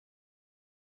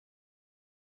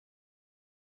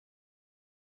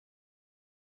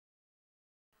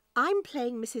I'm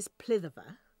playing Mrs.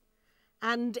 Plithiver,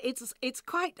 and it's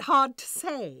quite hard to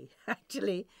say,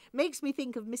 actually. Makes me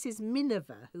think of Mrs.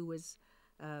 Miniver, who was,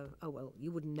 oh, well,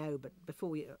 you wouldn't know, but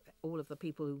before all of the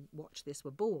people who watched this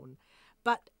were born.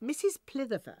 But Mrs.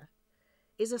 Plithiver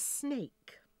is a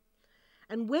snake.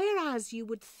 And whereas you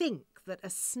would think that a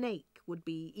snake would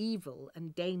be evil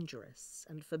and dangerous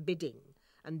and forbidding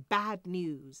and bad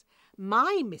news,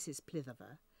 my Mrs.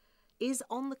 Plithiver is,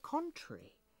 on the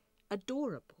contrary,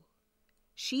 adorable.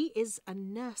 She is a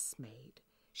nursemaid.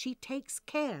 She takes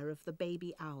care of the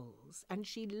baby owls and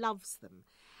she loves them.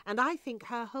 And I think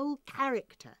her whole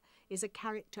character is a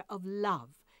character of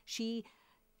love. She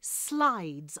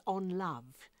slides on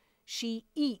love. She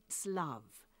eats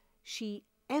love. She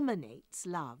emanates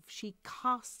love. She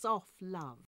casts off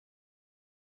love.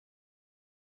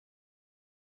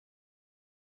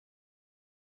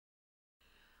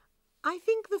 I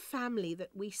think the family that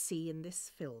we see in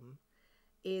this film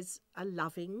is a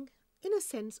loving, in a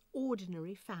sense,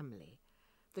 ordinary family.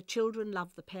 The children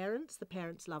love the parents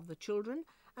love the children,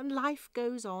 and life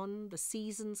goes on, the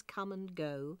seasons come and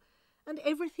go, and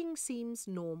everything seems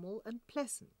normal and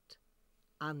pleasant.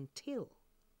 Until